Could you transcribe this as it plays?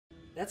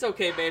That's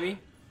okay, baby.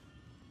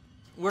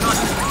 We're not.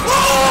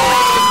 Oh!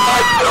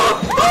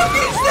 What the fuck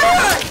is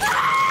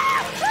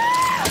that?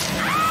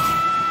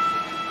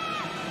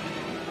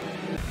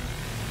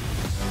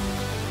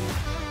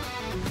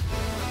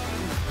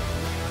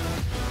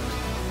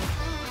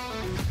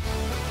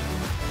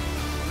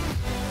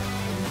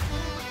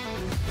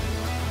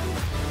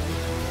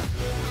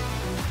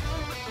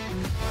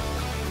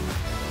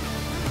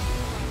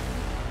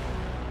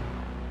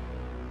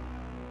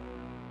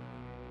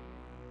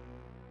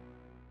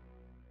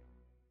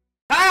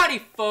 Howdy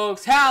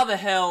folks, how the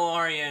hell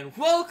are you? And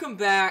welcome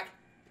back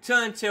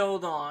to Until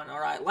Dawn.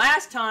 Alright,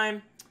 last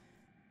time,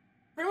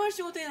 pretty much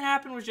the only thing that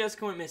happened was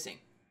Jessica went missing.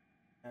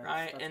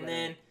 Right? And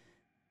then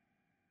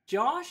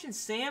Josh and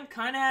Sam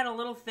kind of had a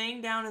little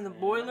thing down in the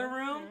boiler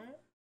room.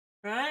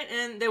 Right?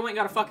 And they went and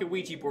got a fucking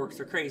Ouija board because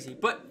they're crazy.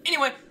 But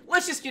anyway,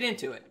 let's just get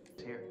into it.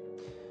 Here.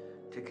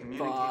 To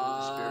communicate with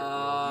the spirit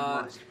world,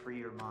 you must free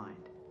your mind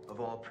of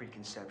all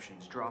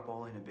preconceptions, drop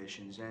all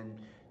inhibitions, and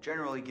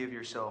generally give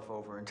yourself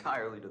over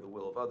entirely to the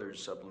will of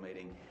others,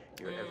 sublimating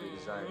your every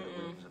desire to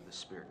the whims of the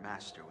spirit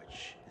master,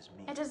 which is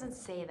me. It doesn't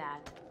say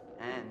that.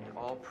 And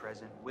all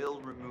present will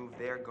remove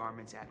their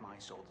garments at my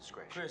sole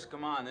discretion. Chris,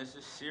 come on, this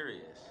is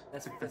serious.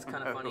 That's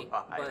kind of funny.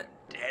 I'm But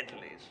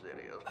deadly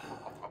serious.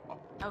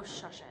 Oh,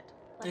 shush it.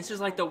 this is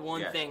like the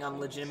one Yes. thing I'm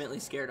legitimately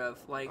scared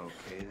of. Like,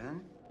 Okay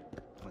then,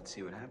 let's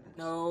see what happens.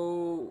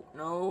 no,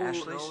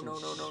 Ashley, no, since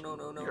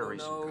no, you're a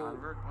recent no.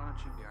 convert, why don't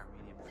you be our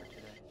medium for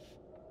today?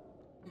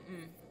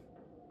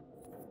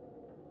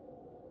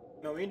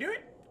 Want me to do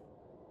it?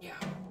 Yeah.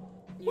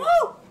 Woo!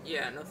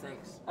 Yeah, no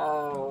thanks.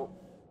 Oh.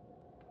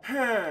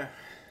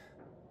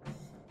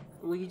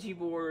 Ouija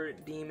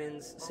board,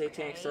 demons,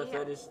 satanic stuff,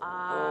 that is...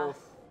 oh,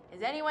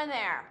 Is anyone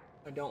there?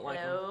 I don't like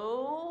them.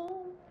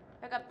 Hello?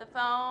 Pick up the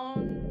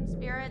phone.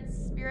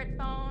 Spirit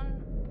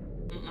phone.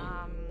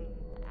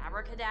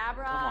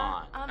 Abracadabra.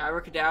 Come on.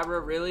 Abracadabra,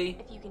 really?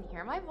 If you can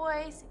hear my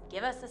voice,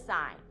 give us a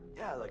sign.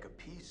 Yeah, like a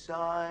peace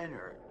sign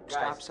or a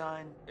stop Guys.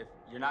 sign. If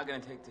you're not gonna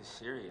take this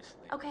seriously.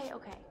 Okay.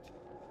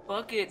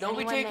 Fuck it, don't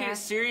be anyone taking there? it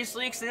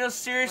seriously, because they'll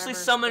seriously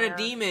Whoever summon a there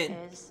demon.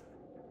 is.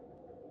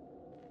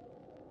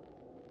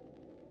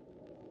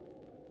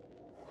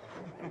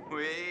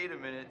 Wait a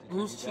minute.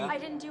 Who's she? I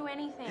didn't do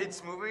anything.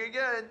 It's moving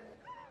again.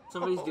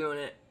 Somebody's doing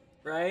it.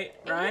 Right?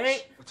 English?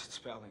 Right? What's it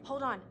spelling?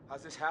 Hold on.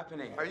 How's this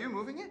happening? Are you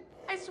moving it?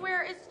 I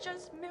swear it's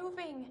just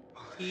moving.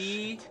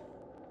 E,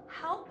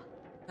 Help?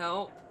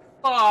 help.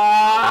 Fuck!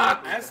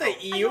 I say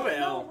I don't know.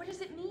 EUL. What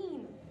does it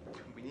mean?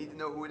 We need to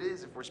know who it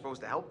is if we're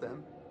supposed to help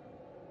them.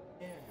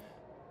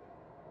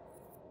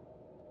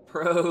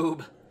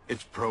 Probe.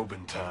 It's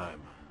probing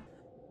time.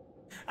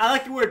 I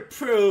like the word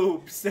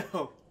probe,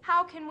 so.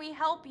 How can we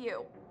help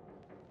you?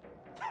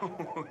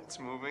 It's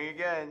moving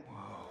again.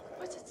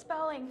 What's it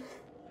spelling?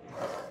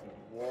 It's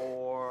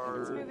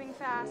War. moving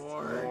fast.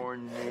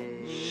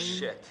 Warning.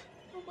 Shit.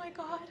 Oh my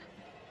god.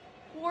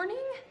 Warning?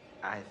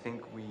 I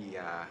think we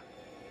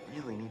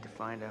really need to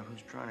find out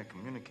who's trying to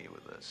communicate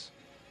with us.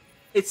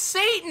 It's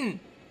Satan!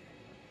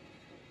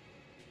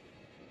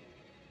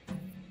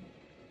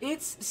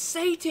 It's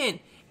Satan!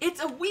 It's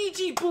a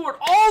Ouija board!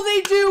 All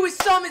they do is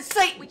summon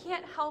Satan! We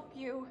can't help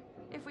you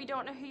if we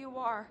don't know who you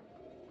are.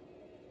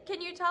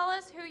 Can you tell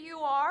us who you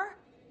are?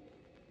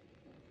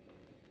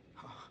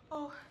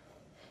 Oh,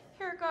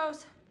 here it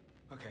goes.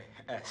 Okay,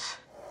 S.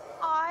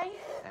 I,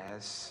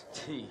 S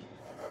T.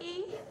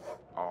 E,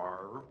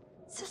 R.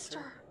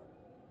 sister.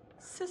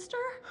 Sister?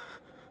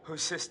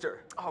 Whose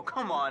sister? Oh,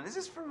 come on. Is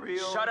this for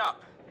real? Shut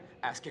up!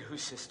 Ask it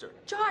whose sister.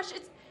 Josh,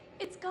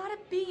 it's gotta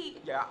be.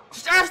 Yeah.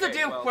 Just ask the okay,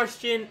 damn well,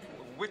 question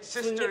Which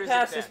so we sister can get is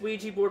past it this then?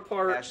 Ouija board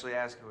part. Ashley,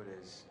 ask who it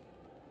is.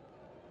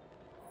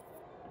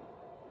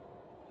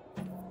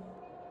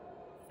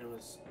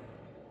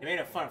 They made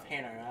a fun of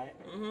Hannah, right?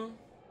 Mm-hmm.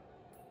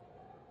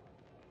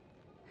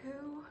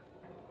 Who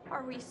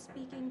are we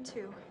speaking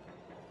to?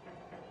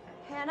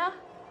 Hannah?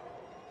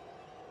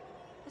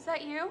 Is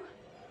that you?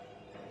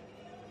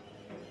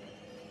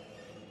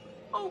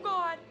 Oh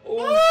god.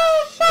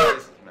 Oh, fuck!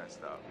 This is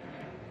messed up.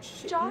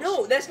 Josh?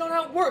 No, that's not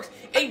how it works.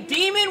 A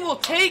demon will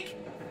take...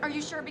 Are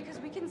you sure? Because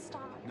we can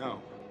stop. No.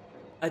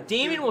 A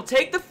demon will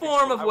take the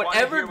form of I wanna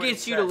whatever hear what it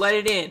gets you to says. let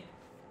it in.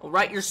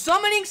 Alright, you're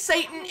summoning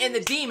Satan and the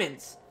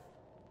demons.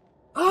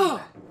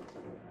 Oh!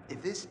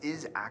 If this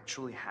is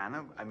actually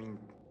Hannah, I mean,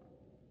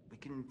 we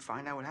can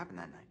find out what happened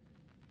that night.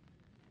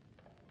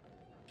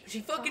 She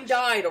fucking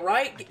died,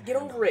 alright? Get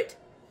over it.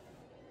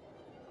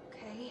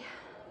 Okay.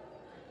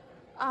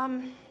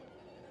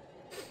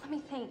 Let me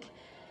think.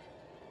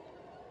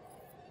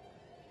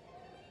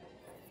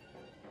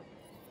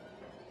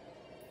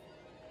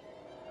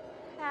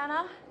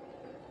 Hannah,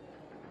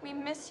 we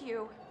miss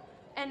you,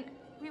 and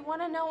we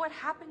want to know what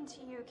happened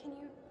to you. Can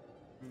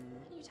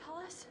you tell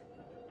us?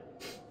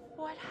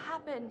 What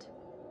happened?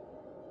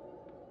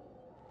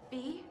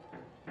 B?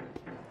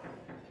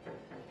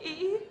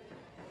 E?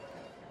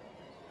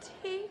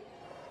 T?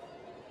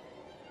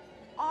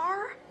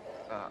 R?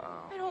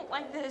 Uh-oh. I don't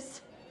like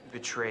this.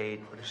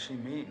 Betrayed. What does she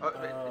mean? Oh,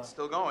 it's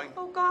still going.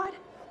 Oh God.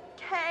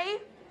 K?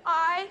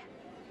 I?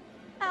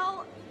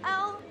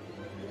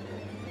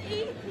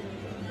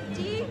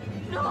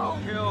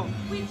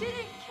 We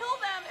didn't kill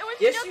them. It was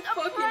Yes, just you a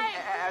fucking- prank.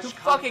 Ash, Who calm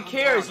fucking down,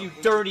 cares, you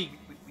okay? dirty...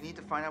 We need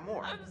to find out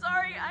more. I'm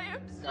sorry. I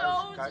am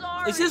so Guys,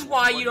 sorry. This is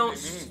why you What don't...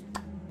 do they mean?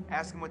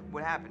 Ask them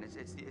what happened.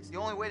 It's the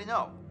only way to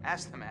know.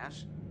 Ask them,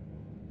 Ash.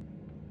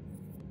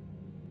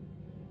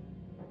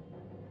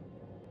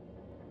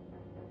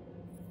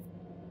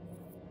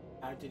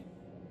 How did...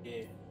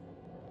 Yeah.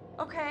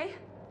 Okay.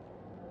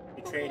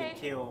 Betrayed and Okay.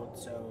 killed,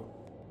 so...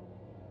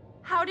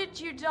 How did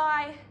you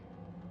die?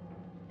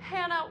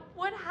 Hannah,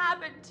 what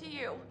happened to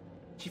you?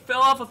 She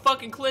fell off a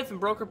fucking cliff and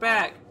broke her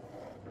back.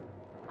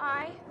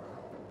 I.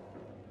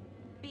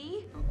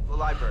 B. The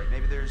library.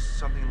 Maybe there's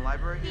something in the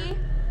library B. here.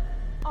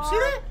 R. See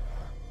that?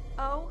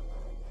 O.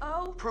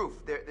 O. Proof.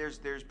 There's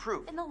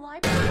proof. In the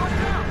library.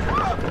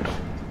 Oh,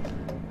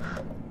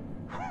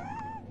 no.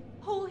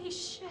 Holy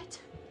shit.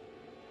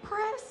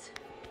 Chris.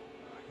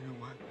 You know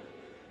what?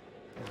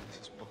 No,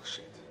 this is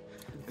bullshit.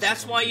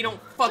 That's why you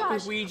don't fuck Josh,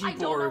 with Ouija I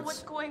don't know boards.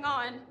 what's going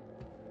on.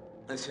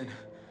 Listen,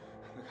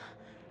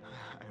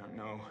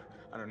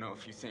 I don't know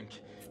if you think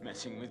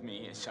messing with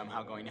me is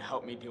somehow going to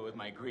help me deal with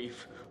my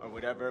grief or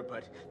whatever,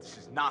 but this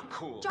is not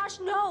cool. Josh,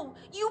 no.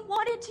 You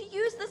wanted to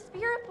use the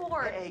spirit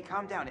board. Hey,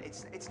 calm down.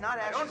 It's not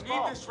I Ash's don't need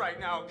fault. this right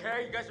now,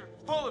 okay? You guys are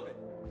full of it.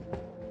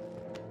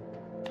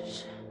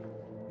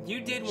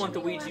 You did want Should the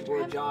we go Ouija after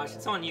board, him? Josh.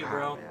 It's on you,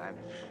 bro. I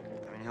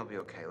mean, he'll be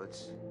okay.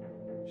 Let's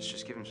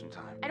just give him some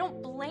time. I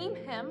don't blame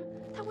him.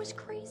 That was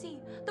crazy.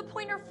 The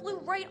pointer flew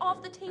right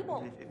off the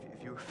table.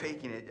 If you were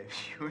faking it,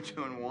 you were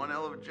doing one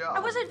hell of a job. I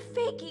wasn't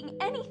faking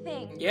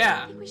anything.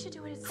 Yeah. I think we should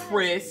do what it says.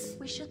 Chris.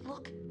 We should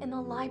look in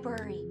the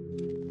library.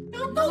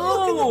 Don't No.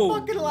 look in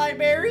the fucking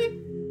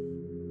library!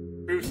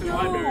 Bruce in the No.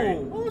 library.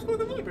 What was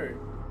going in the library?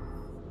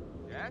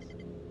 Yes?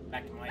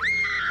 Back to my...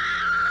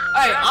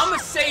 Hey, I'm gonna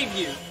save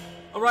you.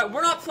 Alright,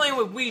 we're not playing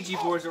with Ouija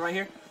boards right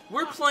here.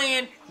 We're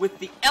playing with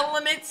the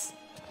elements,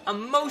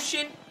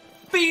 emotion,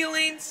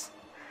 feelings,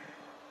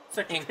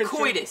 and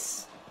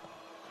coitus.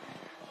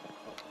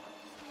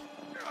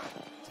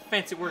 It's a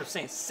fancy word of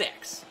saying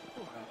sex.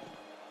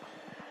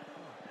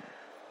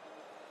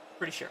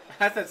 Pretty sure.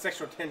 Has that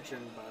sexual tension,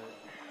 but...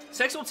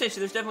 Sexual tension,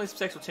 there's definitely some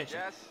sexual tension.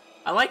 Jess,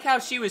 I like how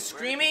she was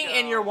screaming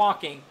and you're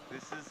walking.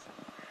 this is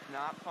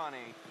not funny.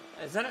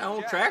 Is that an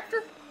old Jess. tractor?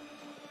 Buddy,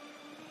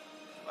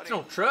 It's an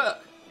old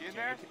truck. you in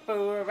there?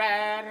 For a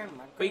ride in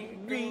my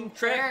Big green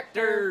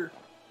tractor.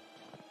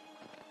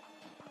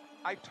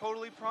 I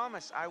totally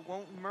promise I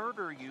won't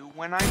murder you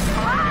when I.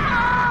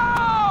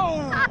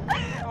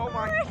 Oh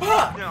my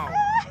God! No!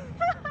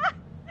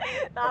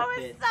 That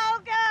was so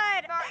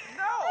good.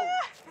 No!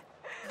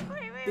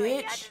 Wait, you have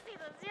Bitch. to see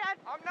this. You have-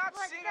 I'm not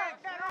Let's seeing go. it.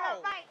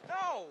 No. Bye.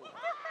 No!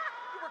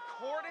 You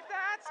recorded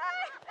that?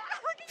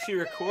 She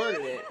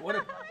recorded it. What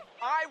a...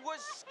 I was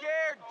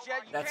scared,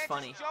 Jed. You That's can't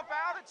funny. just jump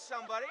out at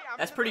somebody. I'm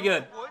That's in the pretty middle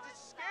good. of the woods.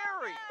 It's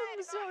scary.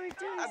 I'm sorry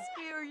to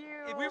scare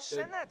you. If we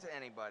send that to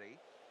anybody,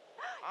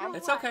 I'm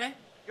It's okay.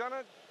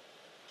 gonna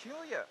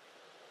kill you.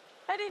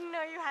 I didn't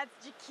know you had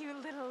such a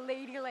cute little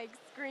ladylike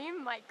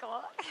scream,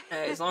 Michael.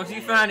 Hey, as long as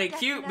you find it Guess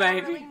cute, you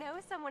never really baby. know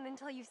someone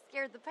until you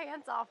scared the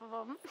pants off of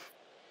them.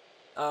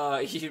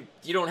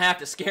 You don't have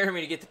to scare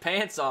me to get the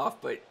pants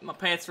off, but my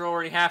pants are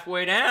already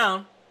halfway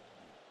down.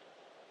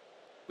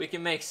 We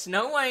can make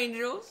snow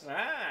angels.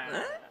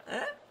 Ah.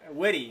 Huh?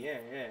 Witty, yeah.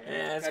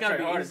 Yeah, it's Gotta gotta try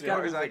be- hard it's to do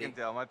gotta it. As I witty. can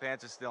tell, my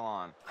pants are still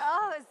on.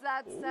 Oh, is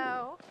that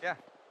so? Yeah.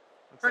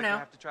 Looks For like now. I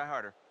have to try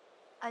harder.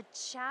 A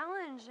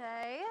challenge,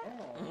 eh?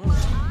 Mm. Well,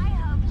 I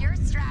hope you're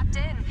strapped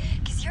in,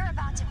 because you're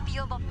about to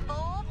feel the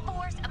full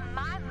force of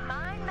my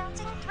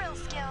mind-melting thrill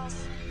skills.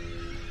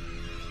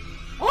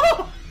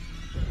 Oh!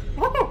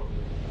 Oh!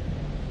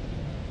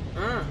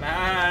 Mm.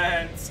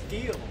 Man,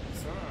 skills.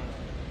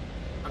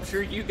 I'm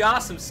sure you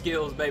got some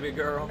skills, baby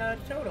girl. Not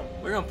totem.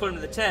 We're gonna put them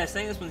to the test. I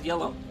think this one's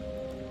yellow.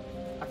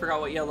 I forgot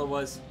what yellow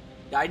was.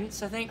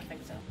 Guidance, I think. I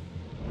think so.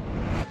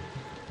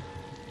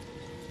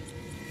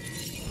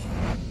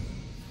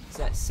 Is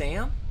that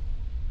Sam?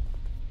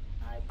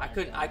 I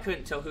don't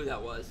couldn't tell who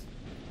that was.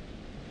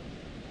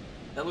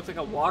 That looked like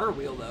a water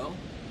wheel though.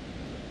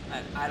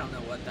 I don't know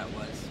what that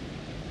was.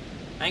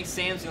 I think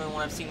Sam's the only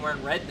one I've seen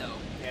wearing red though.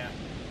 Yeah.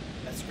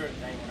 That skirt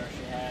thing where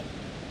she had. I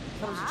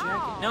thought it was a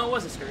Wow. jacket. No, it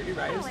was a skirt. You're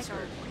right. It Kinda was a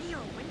like skirt. a real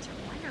winter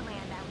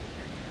wonderland out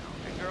here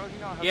now. Hey, girl, you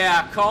know how.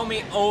 Yeah, call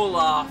me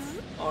Olaf.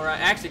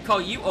 Alright, actually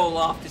call you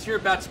Olaf because you're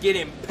about to get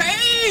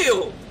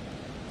impaled!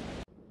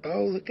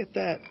 Oh, look at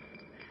that.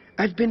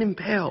 I've been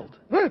impaled.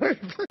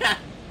 That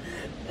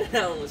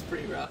one was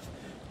pretty rough.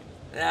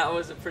 That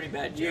was a pretty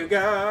bad You joke.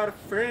 got a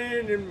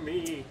friend in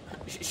me.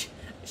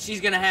 She's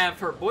gonna have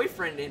her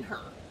boyfriend in her.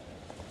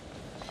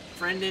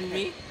 Friend in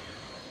me?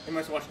 You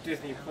must watch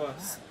Disney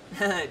Plus.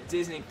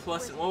 Disney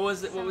Plus. And what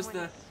was it? What was the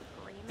Someone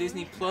screaming?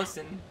 Disney Plus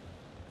and...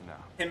 No.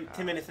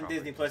 10 minutes in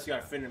Disney Plus, you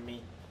got a friend in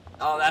me.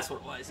 Oh, that's what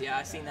it was. Yeah,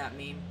 I seen that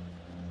meme.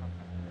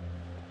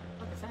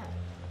 What is that?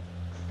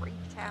 Freak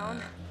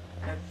town.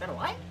 Is that a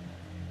light?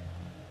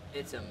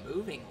 It's a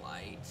moving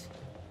light.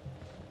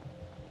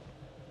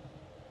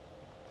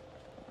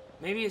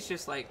 Maybe it's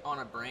just like on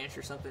a branch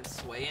or something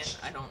swaying.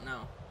 I don't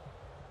know.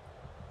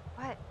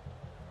 What?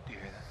 Do you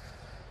hear that?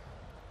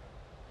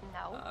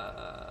 No.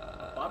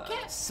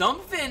 Bobcat?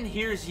 Something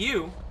hears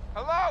you.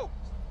 Hello?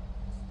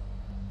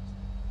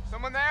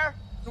 Someone there?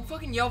 Don't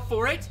fucking yell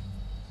for it.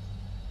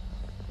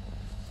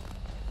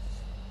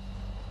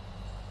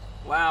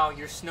 Wow,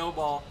 your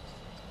snowball.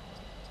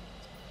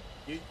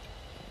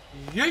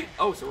 Yeet!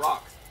 Oh, it's a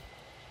rock.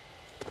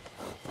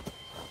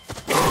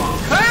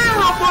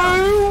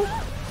 Caribou!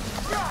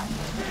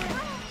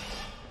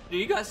 Dude,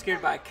 you got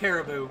scared by a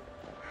caribou.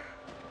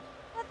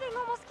 That thing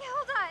almost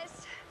killed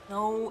us.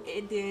 No,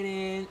 it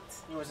didn't.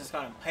 He was just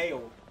got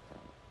impaled.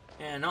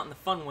 Yeah, not in the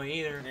fun way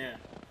either. Yeah.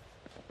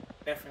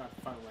 Definitely not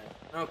the fun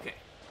way. Okay.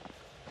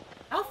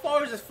 How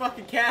far is this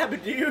fucking cabin,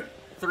 dude?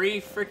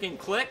 3 freaking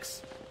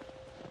clicks.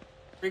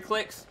 3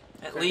 clicks,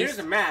 at So least. here's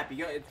the map.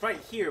 It's right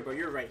here, but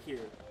you're right here.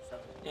 So.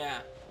 Yeah.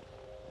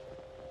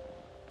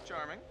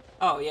 Charming.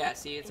 Oh, yeah,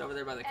 see, it's over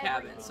there by the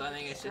cabin, so I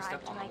think it's just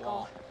up on the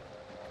wall.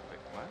 Wait,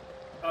 what?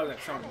 Oh,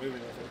 that's someone moving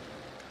with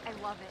it. I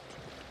love it.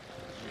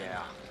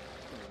 Yeah.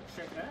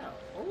 Check it out.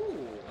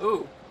 Ooh.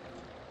 Ooh.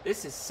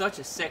 This is such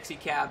a sexy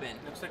cabin.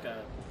 Looks like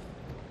a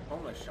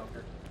homeless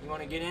shelter. You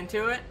want to get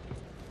into it?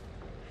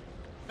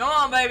 Come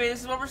on, baby, this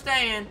is where we're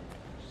staying.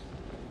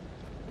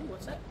 Ooh,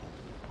 what's that?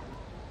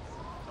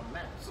 A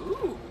mask.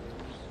 Ooh.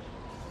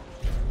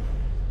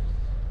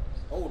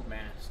 Old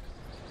mask.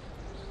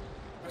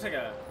 Looks like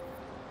a...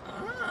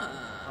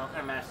 Ah. What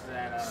kind of mask is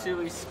that? Should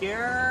we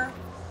scare her?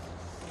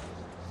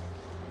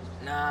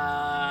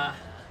 Nah.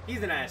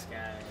 He's a nice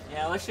guy.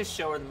 Yeah, let's just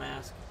show her the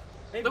mask.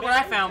 Hey, Look what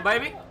I found,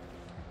 baby.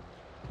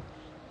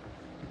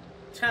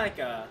 It's kind of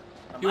like a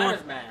You miner's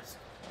want- mask.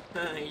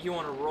 You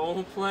want to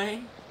role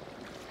play?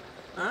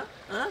 Huh?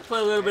 Huh? Play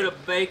a little bit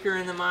of Baker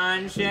in the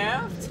mine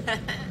shaft? Oh,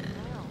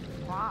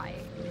 why?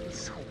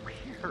 It's so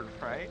weird,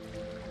 right?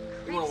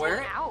 You want to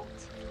wear it? Out.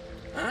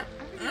 Huh?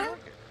 Huh?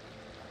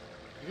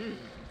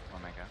 Oh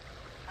my god.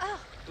 Ugh.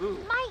 Ooh.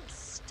 Mike,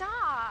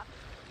 stop.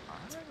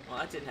 Alright. Well,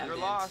 that didn't have You're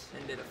the lost.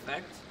 intended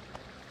effect.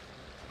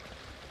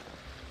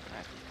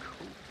 That's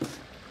cool.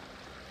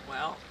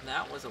 Well,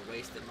 that was a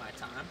waste of my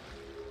time.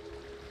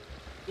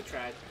 He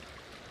tried.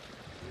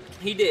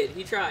 He did.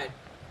 He tried.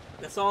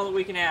 That's all that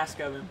we can ask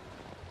of him.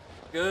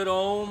 Good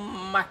old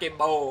Mikey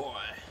boy.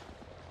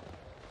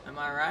 Am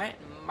I right,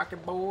 Mikey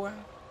boy?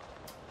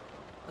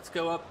 Let's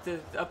go up to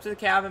the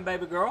cabin,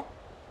 baby girl.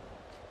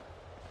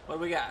 What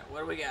do we got?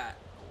 What do we got?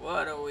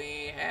 What do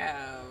we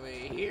have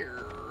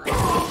here?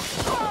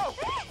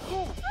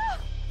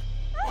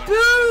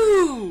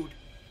 Dude!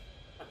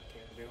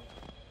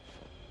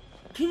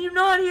 Can you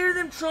not hear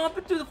them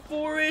tromping through the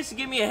forest?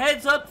 Give me a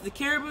heads up that the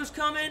caribou's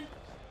coming.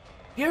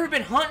 You ever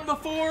been hunting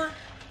before?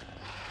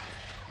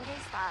 What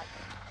is that?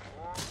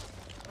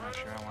 Not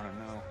sure I want to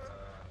know.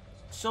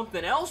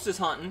 Something else is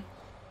hunting.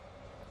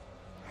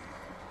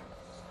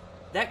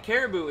 That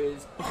caribou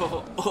is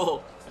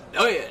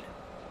dead.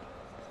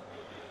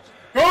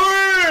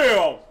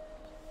 Damn!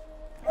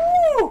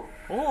 Woo!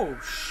 Oh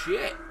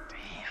shit!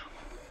 Damn!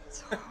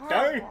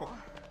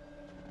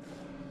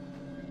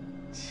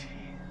 Gee,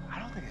 I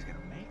don't think he's gonna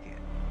make it.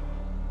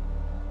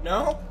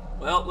 No?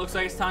 Well, looks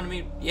like it's time to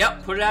meet.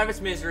 Yep, put it out of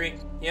its misery.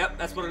 Yep,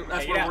 that's what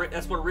Take it out.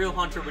 that's what a real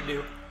hunter would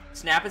do.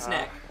 Snap its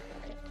neck.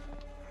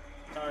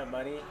 Sorry,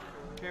 buddy.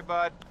 Okay,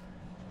 bud.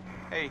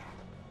 Hey,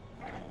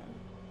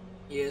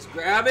 You just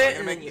grab I'm it gonna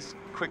and make then you this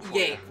quick for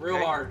yank you, real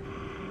okay? hard.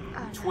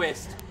 Oh,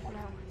 Twist. No.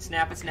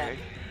 Snap its neck.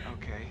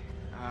 Okay.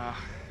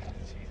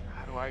 Geez,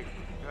 how do I?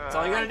 That's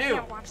all you gotta I do.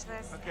 can't watch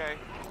this. Okay.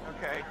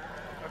 Okay.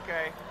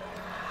 Okay.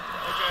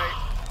 Okay.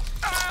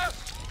 Ah!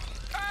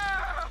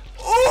 Ah!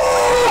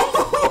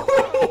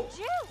 Oh!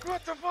 Dude!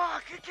 What the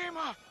fuck? It came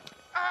off.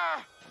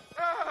 Ah!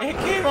 Ah! It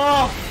came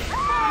off!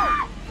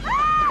 Ah!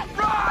 Ah!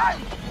 Run!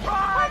 Oh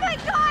Run! my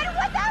god,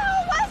 what the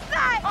hell was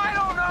that? I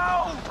don't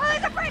know. Oh,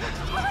 there's a break!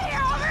 Over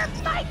here, over!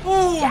 Mike!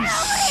 Oh Get over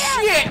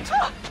here! shit!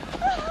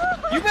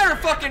 You better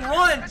fucking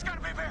run! It's gotta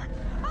be there.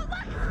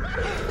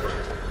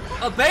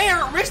 A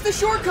bear? Risk the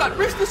shortcut!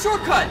 Risk the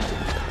shortcut!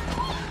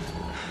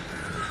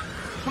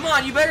 Come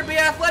on, you better be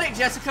athletic,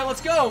 Jessica.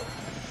 Let's go.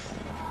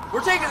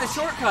 We're taking the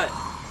shortcut.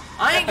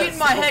 I ain't getting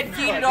my head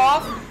yeeted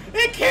off.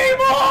 It came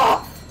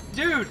off!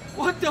 Dude,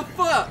 what the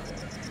fuck?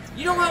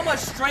 You know how much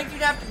strength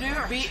you'd have to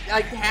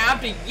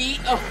have to yeet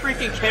a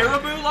freaking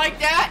caribou like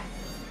that?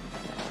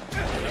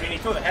 I mean, he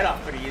tore the head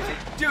off pretty easy.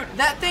 Dude,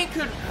 that thing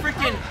could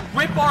freaking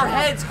rip our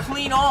heads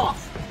clean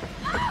off.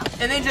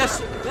 And then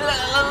just...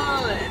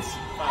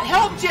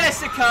 Help,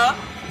 Jessica!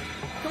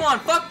 Come on,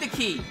 fuck the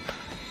key.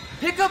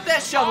 Pick up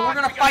that shovel. We're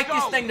gonna fight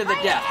this thing to the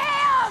death.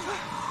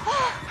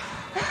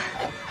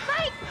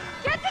 Mike,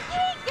 get the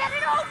key! Get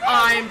it open!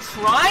 I'm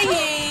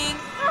trying!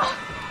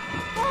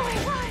 Oh my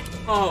god!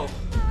 Oh,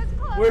 That was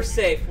close. we're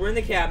safe. We're in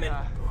the cabin.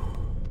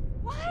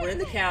 What? We're in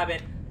the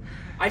cabin.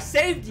 I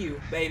saved you,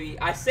 baby.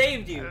 I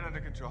saved Get you. it under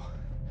control.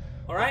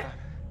 Alright?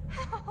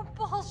 Oh,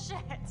 bullshit.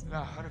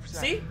 No, 100%.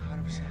 See?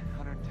 100%.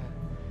 110.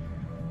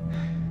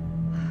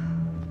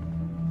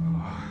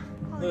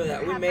 Look at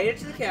that. We made it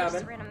to the We cabin.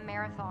 just ran a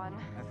marathon.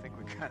 I think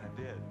we kind of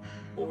did.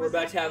 Well, we're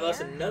about to have us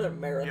another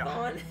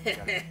marathon.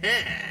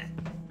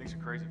 Things are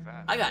crazy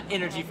fast. I got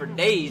energy for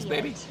days,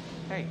 baby.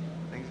 Hey,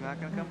 things not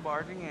gonna come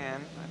barging in,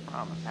 I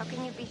promise. How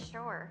can you be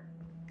sure?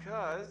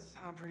 Because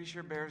I'm pretty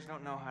sure bears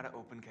don't know how to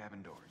open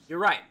cabin doors. You're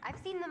right. I've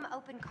seen them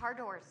open car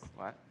doors.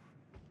 What?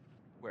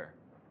 Where?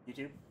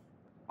 YouTube?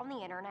 On the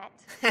internet.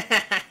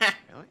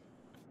 Really?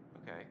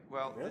 Okay,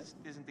 well, this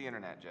isn't the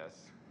internet,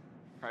 Jess.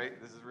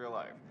 Right? This is real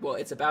life. Well,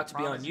 it's about to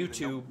be on Promise you that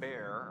no YouTube.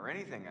 bear or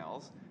anything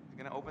else is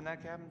gonna open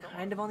that cabin door.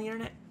 Kind of on the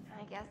internet.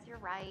 I guess you're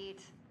right.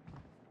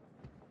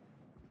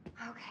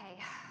 Okay.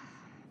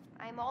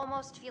 I'm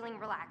almost feeling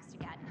relaxed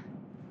again.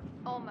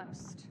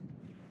 Almost.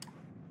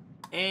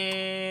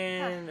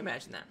 And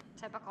imagine that.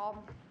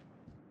 Typical.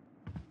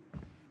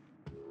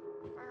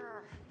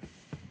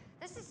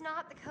 This is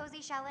not the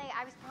cozy chalet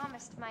I was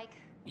promised, Mike.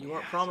 You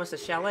weren't promised a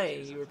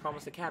chalet. You were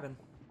promised a cabin.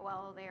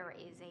 Well, there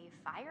is a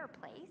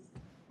fireplace.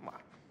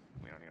 Well,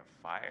 we don't need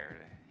a fire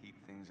to heat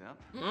things up.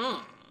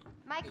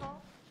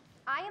 Michael,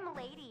 I am a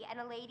lady, and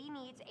a lady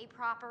needs a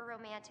proper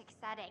romantic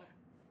setting.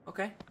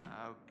 Okay.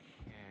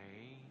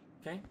 Okay.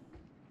 Okay.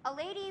 A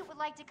lady would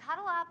like to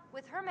cuddle up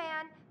with her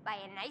man by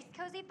a nice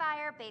cozy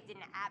fire bathed in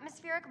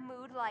atmospheric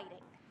mood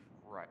lighting.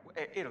 Right.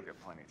 It'll get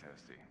plenty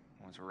toasty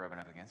once we're rubbing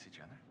up against each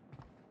other.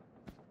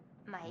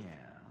 Mike.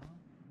 Yeah.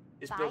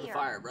 Just build the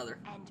fire, brother.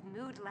 And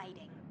mood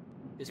lighting.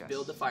 Just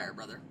build the fire,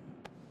 brother.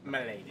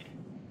 My lady.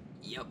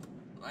 Yep.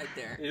 Right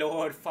there.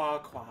 Lord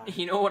Farquaad.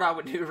 You know what I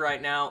would do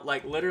right now?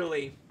 Like,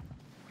 literally...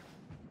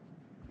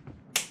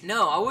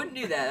 No, I wouldn't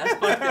do that. That's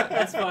fucked up.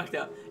 That's fucked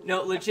up.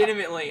 No,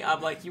 legitimately,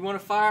 I'm like, you want a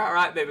fire? All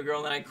right, baby girl.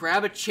 And then I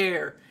grab a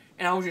chair,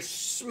 and I would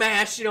just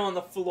smash it on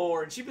the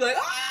floor. And she'd be like,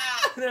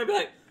 ah! And then I'd be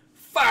like,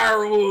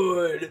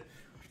 firewood!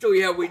 Show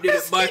you how we did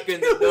it back in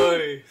the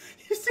day.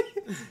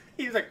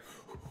 He was like,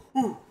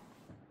 ooh.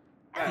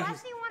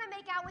 Unless you want to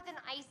make out with an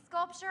ice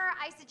sculpture,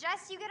 I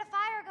suggest you get a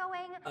fire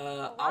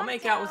going. I'll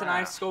make out with an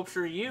ice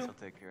sculpture you. I'll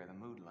take care of the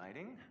mood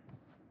lighting.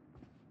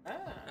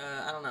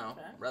 I don't know,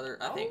 brother.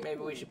 I think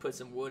maybe we should put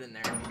some wood in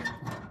there.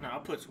 No, I'll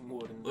put some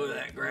wood in there. Look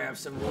at that, grab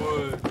some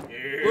wood.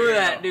 Yeah. Look at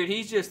that, dude.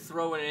 He's just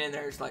throwing it in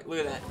there. It's like, look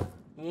at that.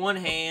 One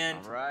hand.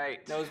 All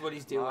right. Knows what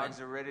he's doing. Logs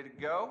are ready to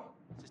go.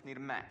 Just need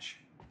a match.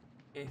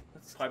 Okay,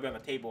 let's... Probably on the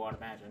table, I'd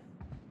imagine.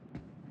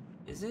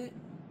 Is it?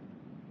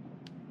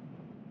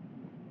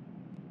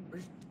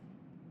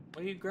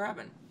 What are you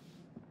grabbing?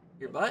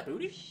 Your butt?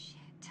 Booty?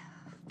 Shit.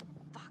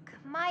 Fuck.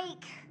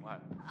 Mike.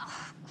 What?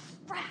 Oh,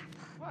 crap.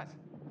 What?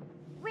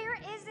 Where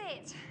is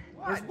it?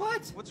 What?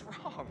 What's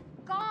wrong?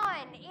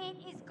 Gone. It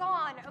is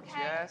gone,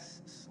 okay?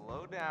 Jess,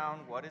 slow down.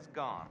 What is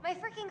gone? My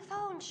freaking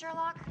phone,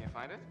 Sherlock. Can't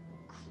find it?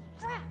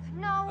 Crap.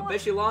 No. I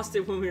bet you lost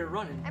it when we were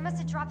running. I must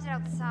have dropped it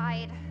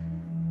outside.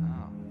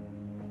 Oh.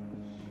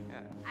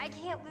 Yeah. I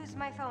can't lose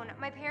my phone.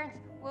 My parents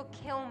will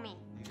kill me.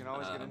 You can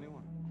always get a new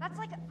one. That's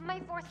like my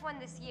 4th one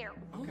this year.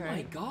 Oh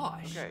my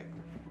gosh. Okay.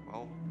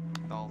 Well,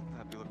 I'll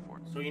have you look for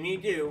it. So you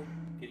need to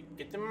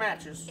get the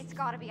matches. It's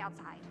gotta be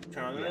outside.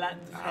 Turn on the light.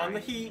 Turn on the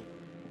heat.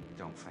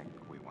 Don't think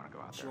we want to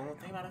go out there. You won't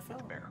think about a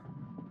film. Bear.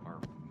 Or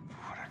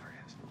whatever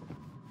it is.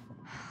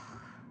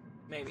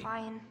 Maybe.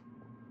 Fine.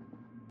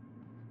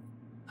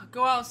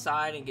 Go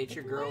outside and get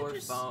your girl her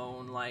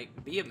phone.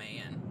 Like, be a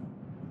man.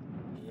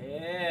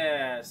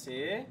 Yeah,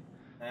 see?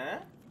 Huh?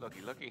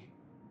 Looky.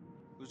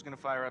 Who's gonna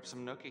fire up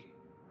some nookie?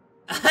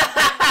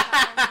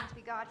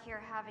 We got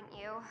here, haven't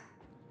you?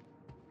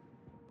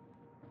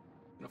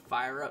 Gonna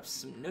fire up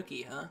some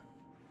nookie, huh?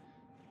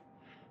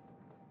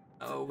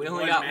 Oh, we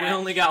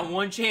only got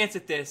one chance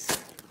at this.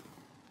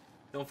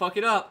 Don't fuck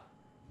it up.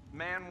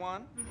 Man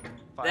one.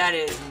 That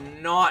is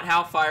not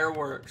how fire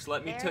works.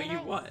 Let me tell you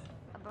what.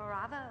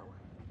 Bravo.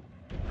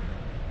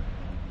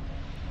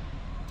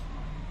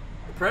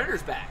 The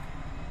Predator's back.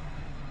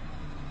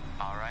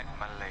 All right,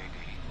 my lady.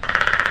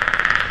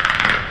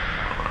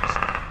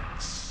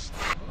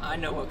 I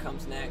know what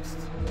comes next.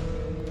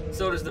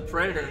 So does the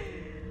Predator.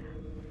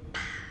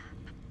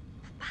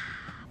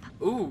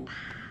 Ooh.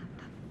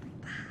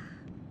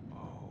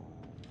 Oh,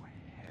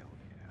 hell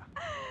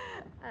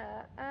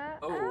yeah.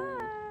 Oh.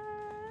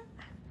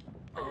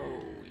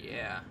 Oh,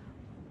 yeah.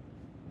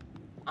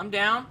 I'm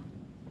down.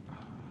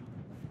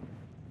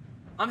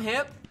 I'm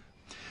hip.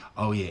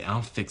 Oh yeah,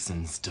 I'm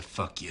fixin' to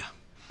fuck you.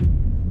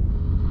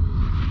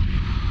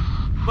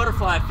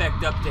 Butterfly effect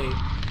update.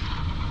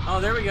 Oh,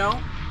 there we go.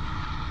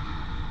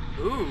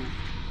 Ooh.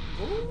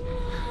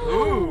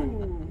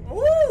 Ooh.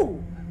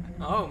 Ooh.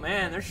 Oh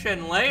man, they're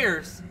shedding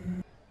layers.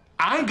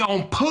 I'm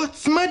gonna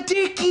put my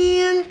dick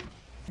in.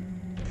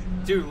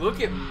 Dude,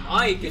 look at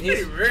Mike and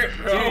his ripped,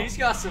 bro. Dude, he's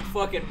got some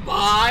fucking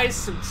buys,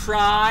 some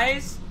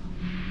tries,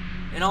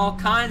 and all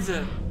kinds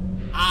of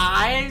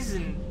eyes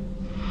and.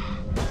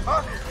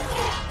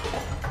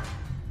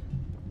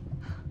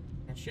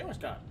 And she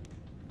almost got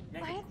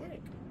naked What?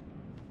 quick.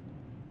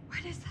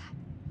 What is that?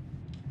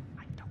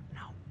 I don't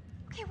know.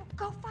 Okay, well,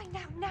 go find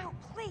out now,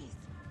 please.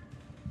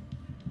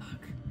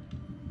 Fuck.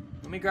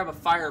 Let me grab a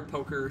fire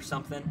poker or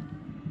something.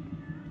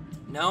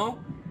 No?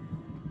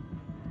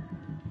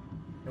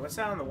 Hey, what's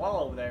that on the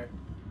wall over there?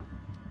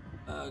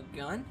 A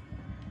gun?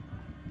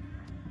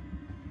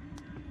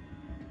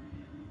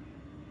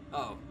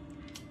 Oh.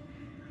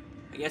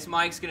 I guess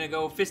Mike's gonna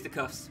go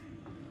fisticuffs.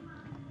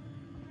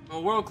 I'm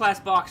a world-class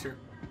boxer.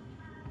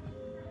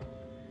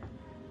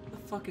 What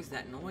the fuck is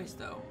that noise,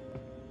 though?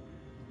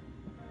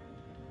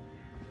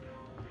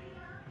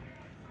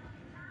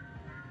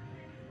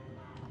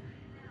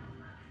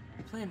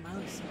 I'm playing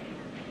Miley Cyrus.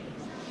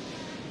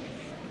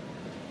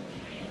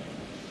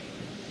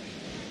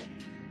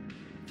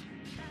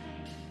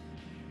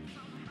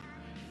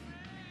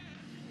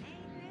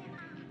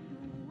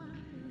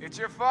 It's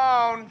your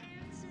phone.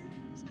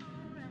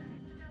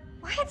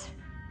 What?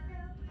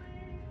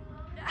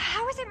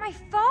 How is it my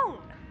phone?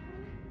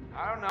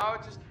 I don't know.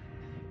 It just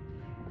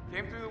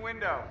came through the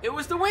window. It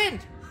was the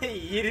wind. Hey,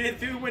 you did it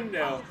through the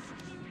window.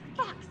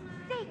 Fuck's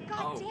sake,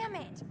 god Oh. damn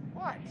it.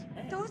 What?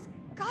 Those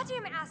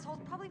goddamn assholes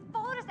probably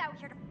followed us out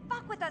here to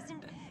fuck with us, and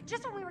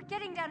just when we were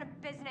getting down to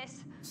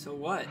business. So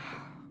what?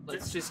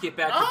 Let's just get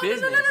back to Oh,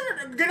 business.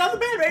 no. Get on the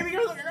bed, baby.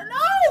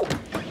 No!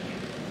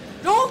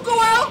 Don't go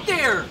out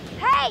there!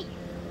 Hey!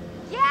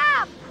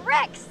 Yeah,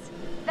 pricks!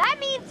 That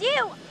means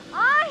you!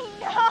 I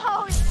know! You're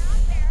out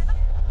there.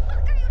 The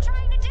fuck are you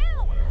trying to do?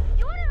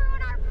 You want to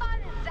ruin our fun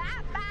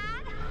that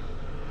bad?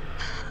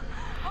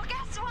 Well,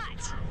 guess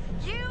what?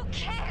 You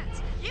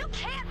can't! You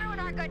can't ruin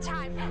our good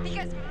time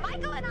because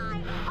Michael and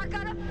I are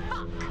gonna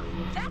fuck.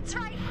 That's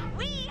right,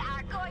 we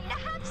are going to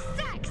have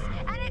sex,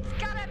 and it's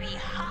gonna be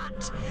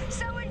hot.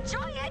 So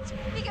enjoy it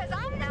because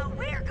I know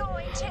we're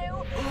going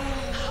to.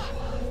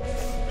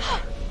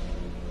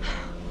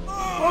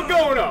 We're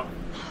going up.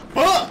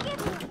 Fuck!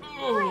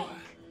 Oh.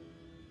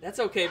 That's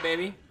okay,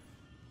 baby.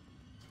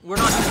 We're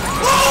not. What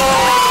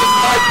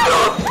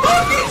the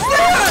fuck is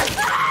that?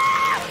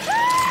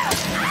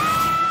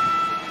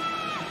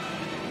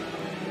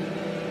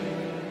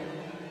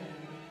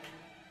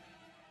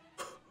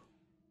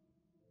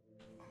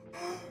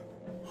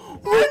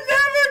 We'll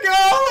never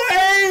go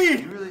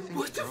away! You really think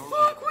What the girls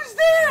fuck are was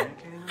that?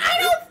 communicating? I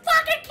don't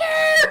fucking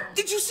care!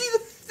 Did you see the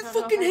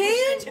fucking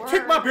hand? It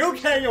took my bill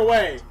cane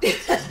away. Did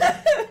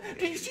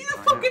you see the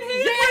fucking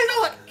hand? Yeah, I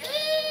know, like,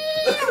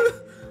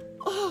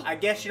 I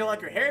guess you don't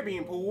like your hair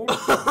being pulled.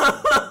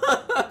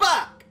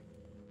 Fuck!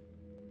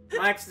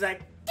 Mike's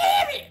like,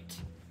 damn it!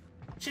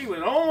 She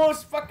was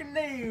almost fucking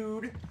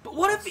nude. But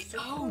what if he...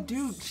 Oh,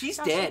 dude, she's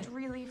Josh dead. looked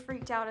really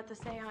freaked out at the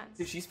seance.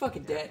 Dude, she's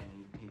fucking dead.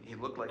 He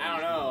looked like I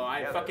don't know.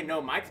 I fucking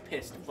know Mike's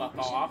pissed the fuck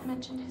We should off. have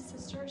mentioned his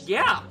sisters.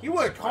 Yeah. He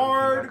worked Why would he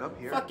hard. back up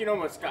here? Fucking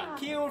almost got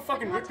killed.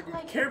 Fucking Not ripped to, the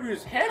like,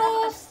 caribou's head have a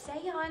off.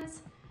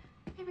 seance.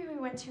 Maybe we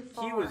went too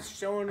far. He was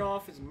showing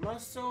off his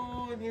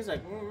muscle, and he's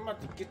like, I'm about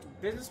to get to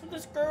business with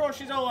this girl. And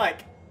she's all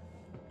like,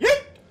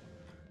 yeet!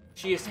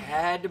 She just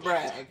had to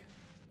brag.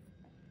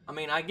 I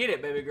mean, I get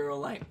it, baby girl.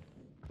 Like,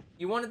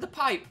 you wanted the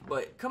pipe,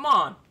 but come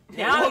on.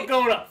 Now, We're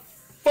going to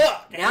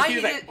fuck. And now he's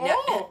you like, just,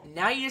 oh.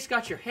 now you just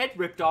got your head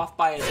ripped off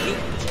by a meat.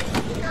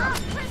 Holy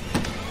crap!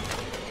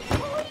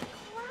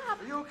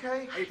 Are you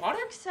okay? Harry I Potter?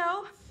 think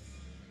so.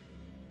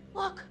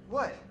 Look,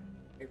 What?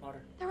 Harry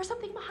Potter. there was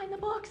something behind the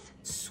books.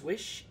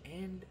 Swish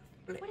and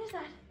flip. What is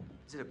that?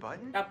 Is it a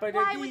button?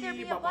 Why would there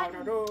be a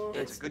button?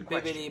 That's It's a good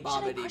bibbidi question. Should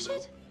I bobbidi push boo.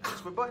 it?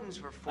 That's what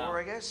buttons were for,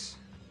 I guess.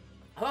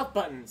 I love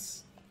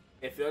buttons.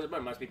 If there's a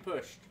button, it must be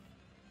pushed.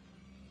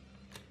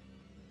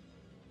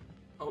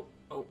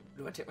 Oh,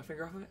 do I take my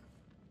finger off of it?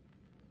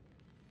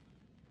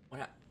 What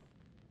happened?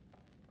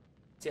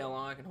 See how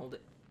long I can hold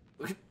it.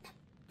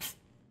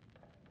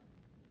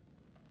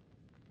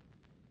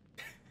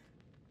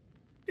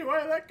 Do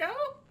I let go?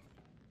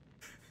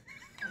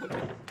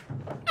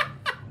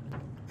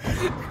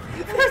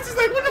 Chris is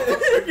like, what the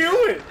fuck are you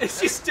doing?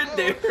 She stood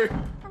there.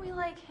 Are we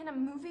like in a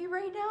movie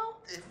right now?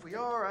 If we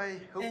are, I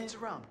hope it's a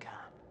rom-com.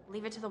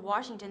 Leave it to the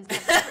Washingtons to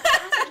have secret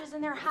passages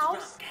in their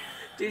house.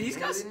 Dude, he's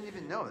Yeah, got. they didn't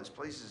even know. This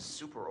place is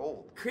super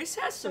old. Chris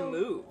has some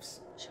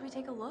moves. Should we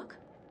take a look?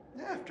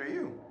 Yeah, after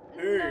you.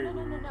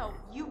 No.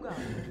 You go.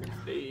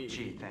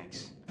 Gee,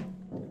 thanks.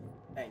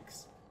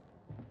 Thanks.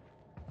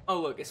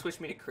 Oh, look, it switched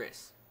me to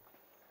Chris.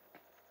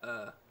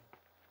 Saw?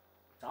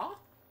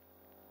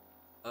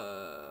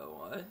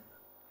 What?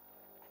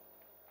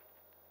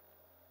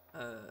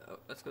 Oh,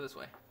 let's go this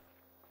way.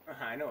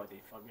 I know what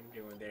they fucking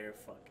doing there.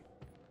 Fucking.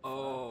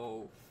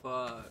 Oh,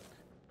 fuck.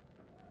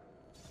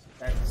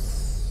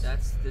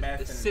 That's the Beth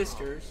and-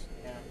 sisters.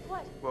 Yeah.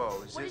 What?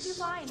 Whoa, is What this... did you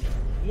find?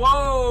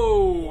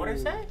 Whoa! What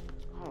is that?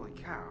 Holy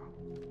cow.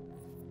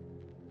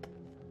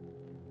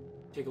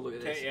 Take a look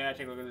at this. Yeah,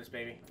 take a look at this,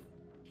 baby.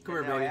 Come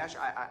here, Now, baby. Ash,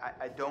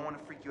 I don't want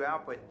to freak you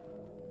out, but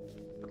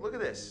look at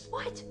this.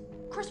 What?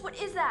 Chris, what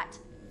is that?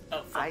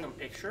 A fucking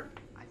picture?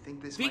 I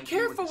think this Be might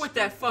careful what with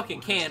the that spirit fucking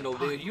was supposed to candle,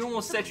 find. dude. You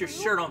almost set your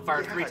shirt on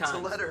fire Yeah, 3 it's times. a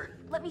letter.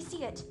 Let me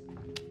see it.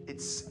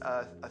 It's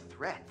a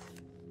threat.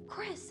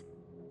 Chris,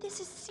 this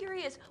is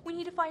serious. We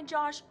need to find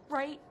Josh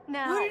right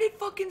now. What did it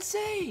fucking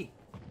say?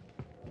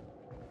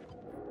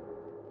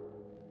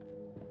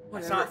 I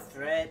saw a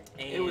threat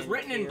and It was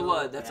written in kill.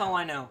 blood. That's Yeah. all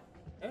I know.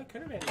 Yeah, it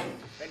could have been.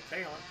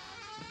 Hang on.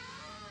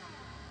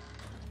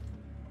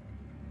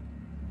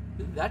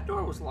 That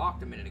door was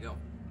locked a minute ago.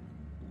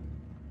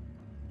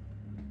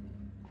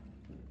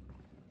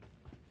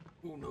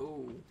 Oh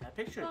no. That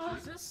picture of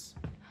Jesus?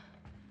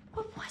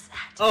 What was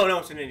that? Oh no,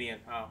 it's an Indian.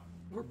 Oh.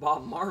 We're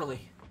Bob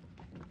Marley.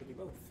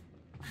 Maybe both.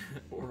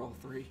 Or all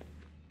three.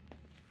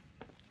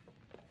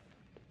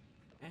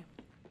 Okay.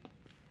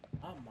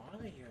 Oh,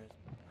 Marley here.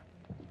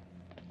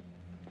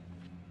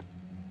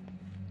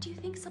 Do you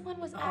think someone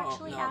was Oh,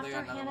 actually no, they after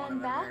got another Hannah one and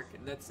of Beth? American.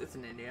 It's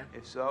in India.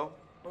 If so,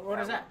 What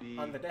is that? would be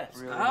On the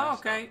desk. really Oh,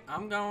 messed okay. up.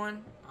 I'm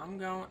going.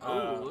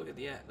 Oh, look at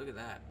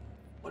that.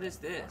 What is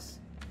this?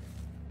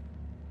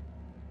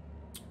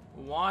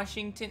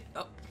 Washington.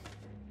 Oh,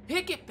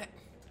 pick it back.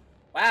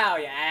 Wow,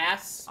 you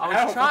ass. I was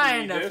don't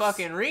trying read to this.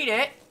 fucking read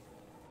it.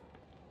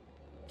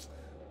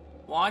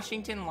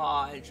 Washington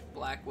Lodge,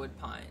 Blackwood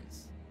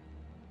Pines.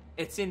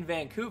 It's in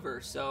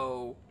Vancouver,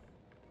 so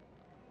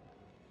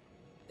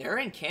they're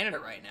in Canada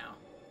right now.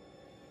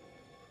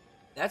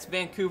 That's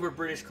Vancouver,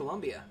 British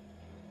Columbia.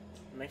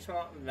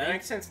 That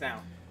makes sense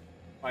now.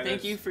 Why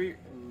Thank there's- you for your...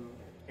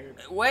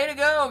 Way to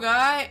go,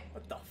 guy!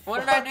 What the fuck? What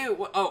did I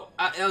do?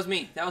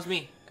 That was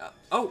me.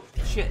 Oh,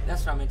 shit.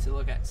 That's what I meant to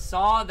look at.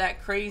 Saw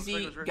that crazy Looks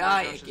like it was written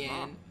guy by Josh's again.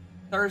 mom.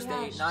 Thursday,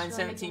 Yeah, she's 9:17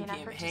 really making an p.m.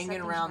 effort to Hanging set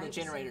things around the right,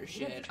 so generator you have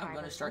shed. to try I'm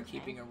gonna or start something.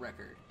 keeping a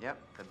record. Yep,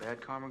 the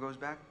bad karma goes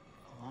back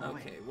a long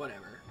way. Okay,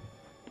 whatever.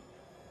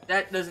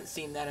 That doesn't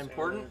seem that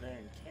important. They're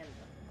in Canada.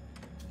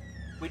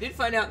 We did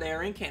find out they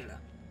are in Canada.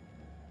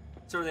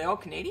 So are they all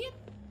Canadian?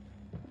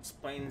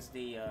 Explains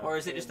the. Or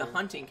is it just a Canada-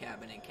 hunting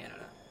cabin in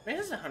Canada? Maybe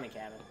it's a hunting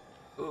cabin.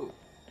 Ooh,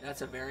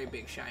 that's a very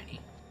big shiny.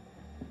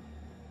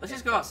 Let's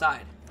just go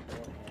outside.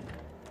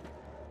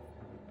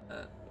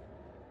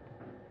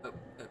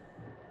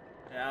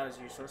 Yeah, that was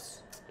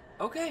useless.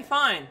 Okay,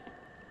 fine.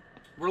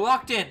 We're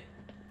locked in.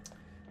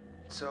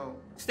 So,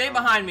 Stay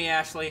behind me,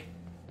 Ashley.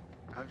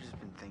 I've just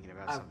been thinking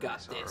about I've something I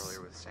got saw this.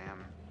 earlier with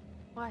Sam.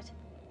 What?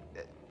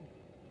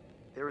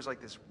 There was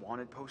like this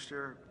wanted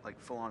poster, like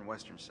full-on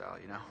Western style,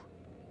 you know?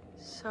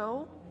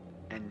 So?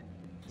 And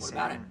What Sam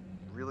about it?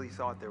 really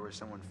thought there was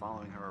someone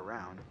following her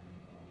around.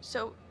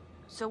 So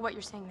what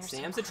you're saying? There's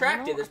Sam's some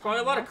attractive. criminal There's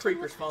probably a lot of wanted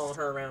creepers with following us?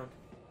 her around.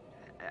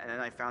 And then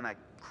I found that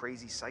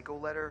crazy psycho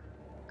letter.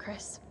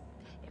 Chris,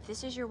 if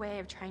this is your way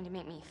of trying to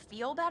make me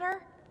feel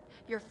better,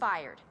 you're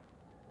fired.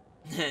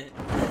 You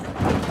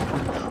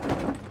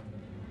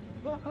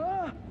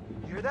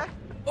hear that?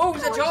 Oh,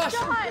 is that Josh?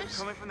 Josh!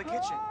 Coming from the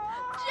kitchen.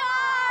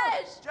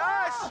 Josh!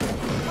 Josh!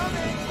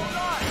 Coming! Hold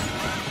on!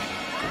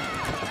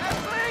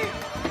 Ashley!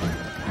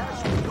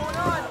 Ashley, what's going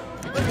on?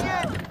 Let me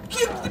in!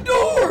 Kick the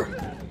door!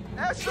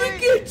 Ashley!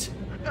 Kick it!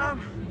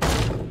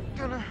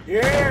 Gonna...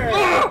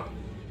 Yeah!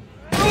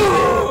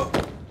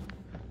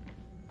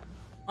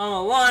 I'm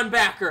a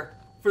linebacker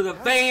for the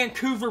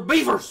Vancouver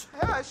Beavers.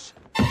 Ash!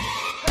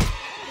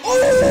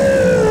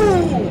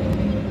 Oh!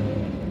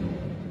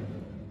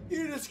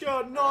 You just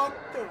got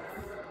knocked the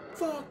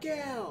fuck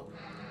out.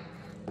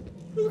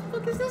 Who the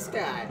fuck is this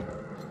guy?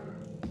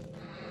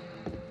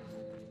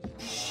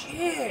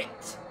 Shit!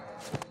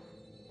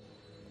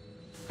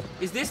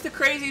 Is this the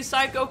crazy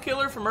psycho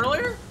killer from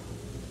earlier?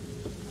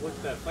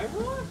 With the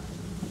flamethrower?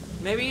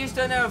 Maybe he just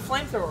doesn't have a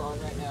flamethrower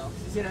on right now.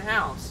 He's in a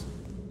house.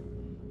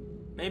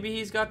 Maybe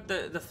he's got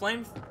the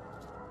flame...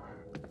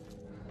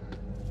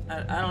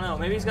 I don't know.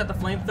 Maybe he's got the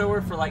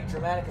flamethrower for like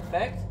dramatic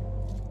effect.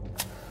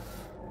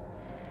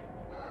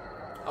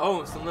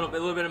 Oh, it's a little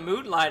bit of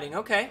mood lighting.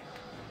 Okay.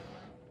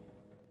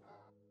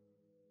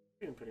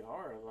 Doing pretty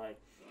hard, like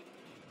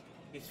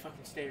he's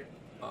fucking staring.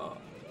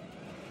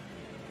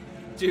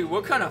 Dude,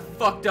 what kind of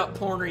fucked up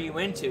porn are you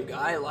into,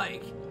 guy?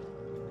 Like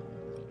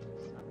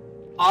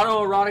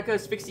autoerotic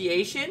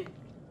asphyxiation?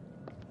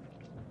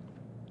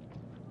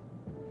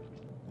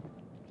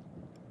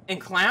 And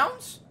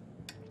clowns?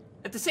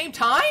 At the same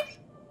time?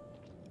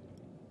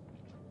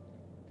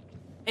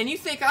 And you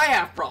think I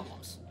have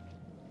problems?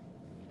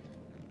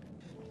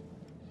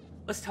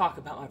 Let's talk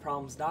about my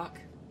problems, Doc.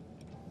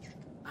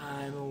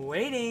 I'm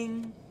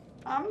waiting.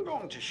 I'm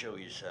going to show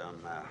you some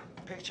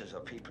pictures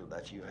of people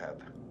that you have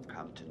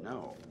come to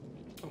know.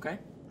 Okay.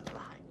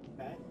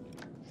 Okay.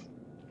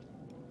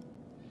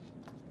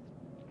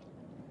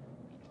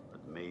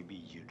 But maybe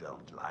you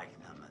don't like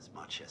them as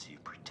much as you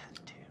pretend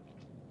to.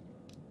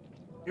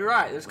 You're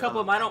right. There's a couple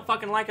of them I don't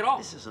fucking like at all.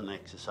 This is an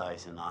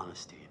exercise in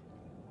honesty.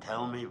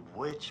 Tell me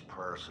which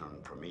person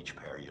from each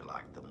pair you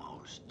like the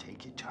most.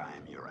 Take your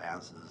time. Your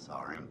answers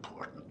are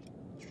important.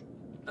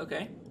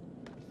 Okay.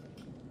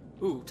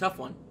 Ooh, tough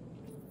one.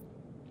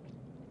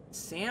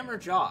 Sam or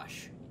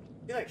Josh?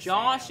 You like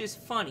Josh Sam. is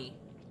funny.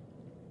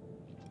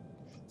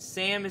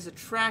 Sam is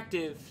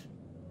attractive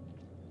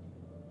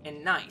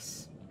and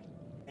nice.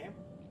 Sam?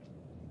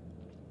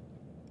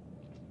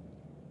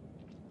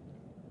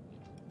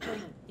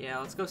 Yeah,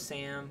 let's go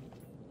Sam.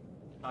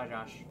 Hi,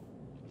 Josh.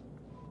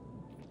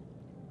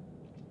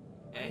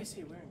 What Okay. is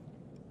he wearing?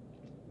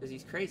 Because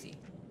he's crazy.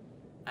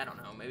 I don't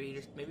know. Maybe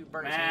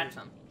burn his Matt. hand or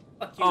something.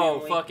 Fuck you, Oh,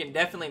 Emily. fucking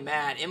definitely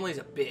Matt. Emily's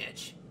a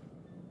bitch.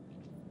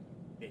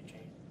 Bitch.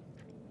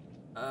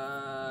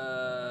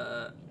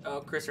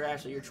 Oh, Chris or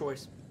Ashley, your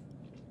choice.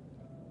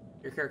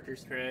 Your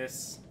characters.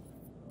 Chris.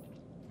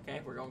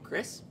 Okay, we're going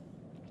Chris.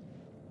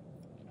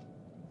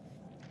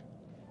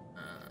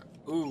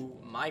 Ooh,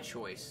 my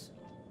choice.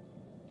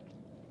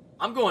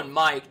 I'm going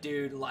Mike,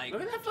 dude. Like,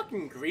 look at that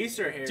fucking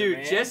greaser hair, dude.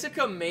 man.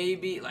 Jessica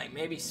maybe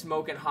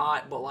smoking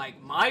hot, but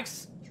like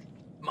Mike's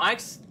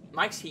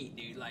heat,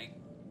 dude. Like,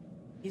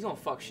 he's gonna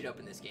fuck shit up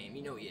in this game.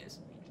 You know he is.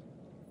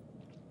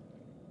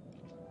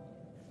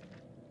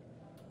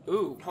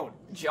 Ooh, oh,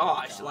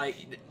 Josh. Like,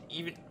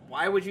 even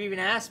why would you even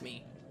ask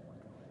me?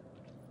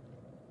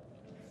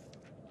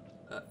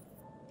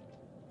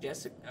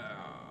 Jessica.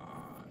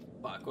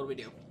 Fuck. What do we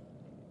do?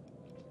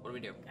 What do we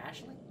do?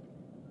 Ashley?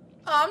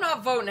 Oh, I'm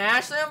not voting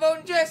Ashley. I'm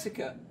voting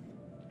Jessica.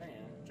 Man,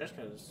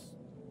 Jessica's.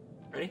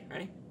 Ready?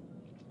 Ready?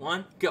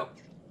 1, go.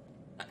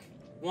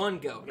 1,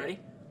 go. Ready?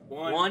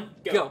 1,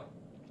 go.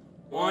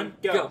 1,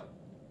 go. go.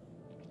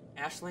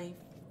 Ashley.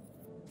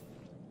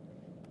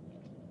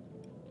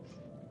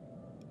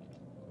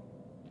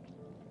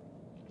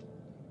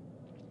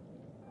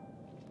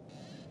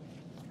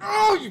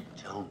 Oh, you.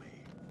 Tell me,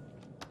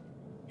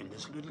 in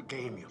this little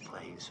game you're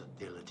playing so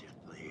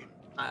diligently,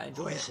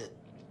 who is it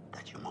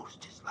that you most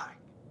dislike?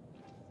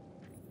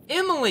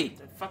 Emily.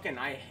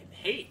 I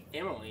hate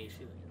Emily.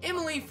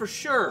 Emily for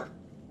sure.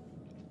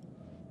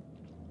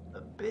 A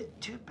bit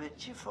too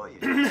bitchy for you.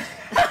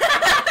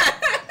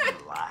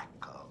 Lack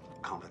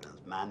of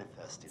confidence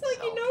manifests itself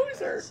like he knows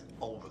her. as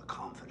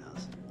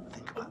overconfidence.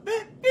 Think about a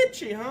bit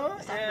bitchy, huh?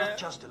 Is that not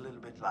just a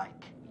little bit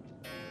like?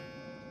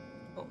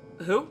 Oh,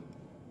 who?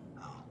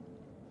 Oh,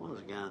 once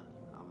again,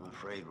 I'm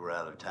afraid we're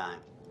out of time.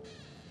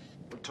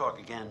 We'll talk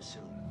again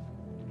soon.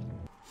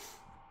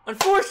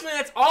 Unfortunately,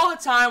 that's all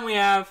the time we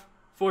have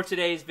for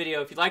today's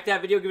video. If you like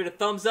that video, give it a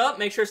thumbs up.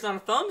 Make sure it's not a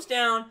thumbs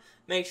down.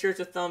 Make sure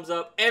it's a thumbs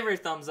up. Every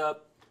thumbs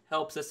up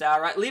helps us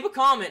out, right? Leave a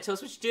comment. Tell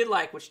us what you did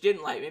like, what you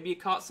didn't like. Maybe you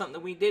caught something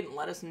that we didn't.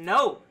 Let us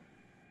know.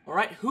 All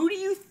right? Who do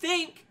you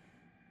think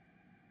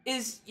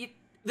is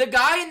the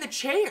guy in the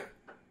chair?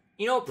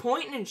 You know,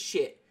 pointing and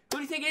shit. Who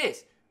do you think it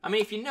is? I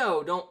mean, if you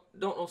know,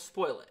 don't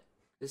spoil it.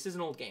 This is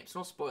an old game, so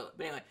don't spoil it.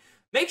 But anyway,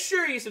 make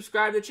sure you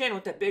subscribe to the channel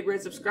with that big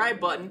red subscribe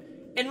button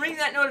and ring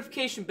that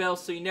notification bell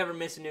so you never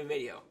miss a new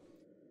video.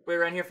 Wait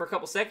around here for a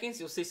couple seconds.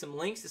 You'll see some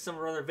links to some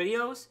of our other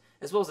videos,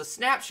 as well as a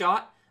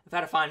snapshot of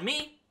how to find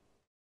me,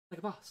 like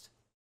a boss,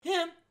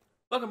 him,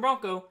 Buckin'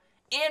 Bronco,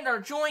 and our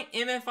joint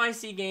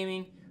MFIC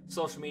Gaming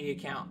social media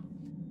account.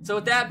 So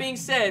with that being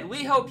said,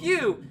 we hope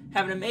you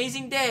have an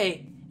amazing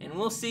day, and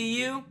we'll see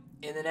you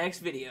in the next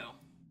video.